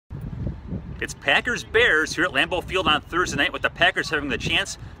It's Packers-Bears here at Lambeau Field on Thursday night, with the Packers having the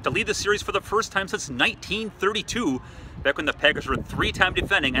chance to lead the series for the first time since 1932, back when the Packers were three-time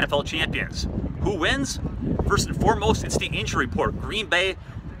defending NFL champions. Who wins? First and foremost, it's the injury report. Green Bay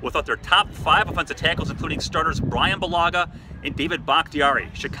without their top 5 offensive tackles, including starters Brian Bulaga and David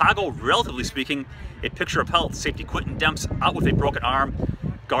Bakhtiari. Chicago, relatively speaking, a picture of health. Safety Quentin Demps out with a broken arm.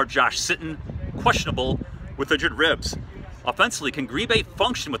 Guard Josh Sitton, questionable with injured ribs. Offensively, can Green Bay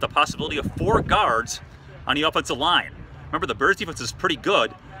function with the possibility of 4 guards on the offensive line? Remember, the Bears defense is pretty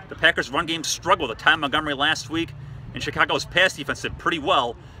good. The Packers' run game struggled with Ty Montgomery last week, and Chicago's pass defense did pretty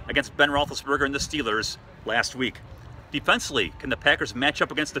well against Ben Roethlisberger and the Steelers last week. Defensively, can the Packers match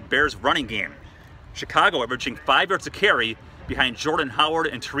up against the Bears' running game? Chicago averaging 5 yards a carry behind Jordan Howard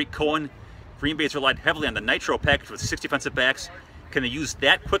and Tariq Cohen. Green Bay's relied heavily on the Nitro package with 6 defensive backs. Can they use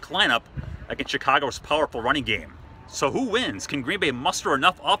that quick lineup against Chicago's powerful running game? So who wins? Can Green Bay muster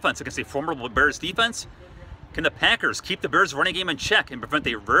enough offense against a formidable Bears defense? Can the Packers keep the Bears' running game in check and prevent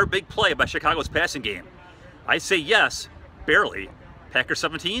a rare big play by Chicago's passing game? I say yes, barely. Packers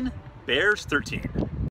 17, Bears 13.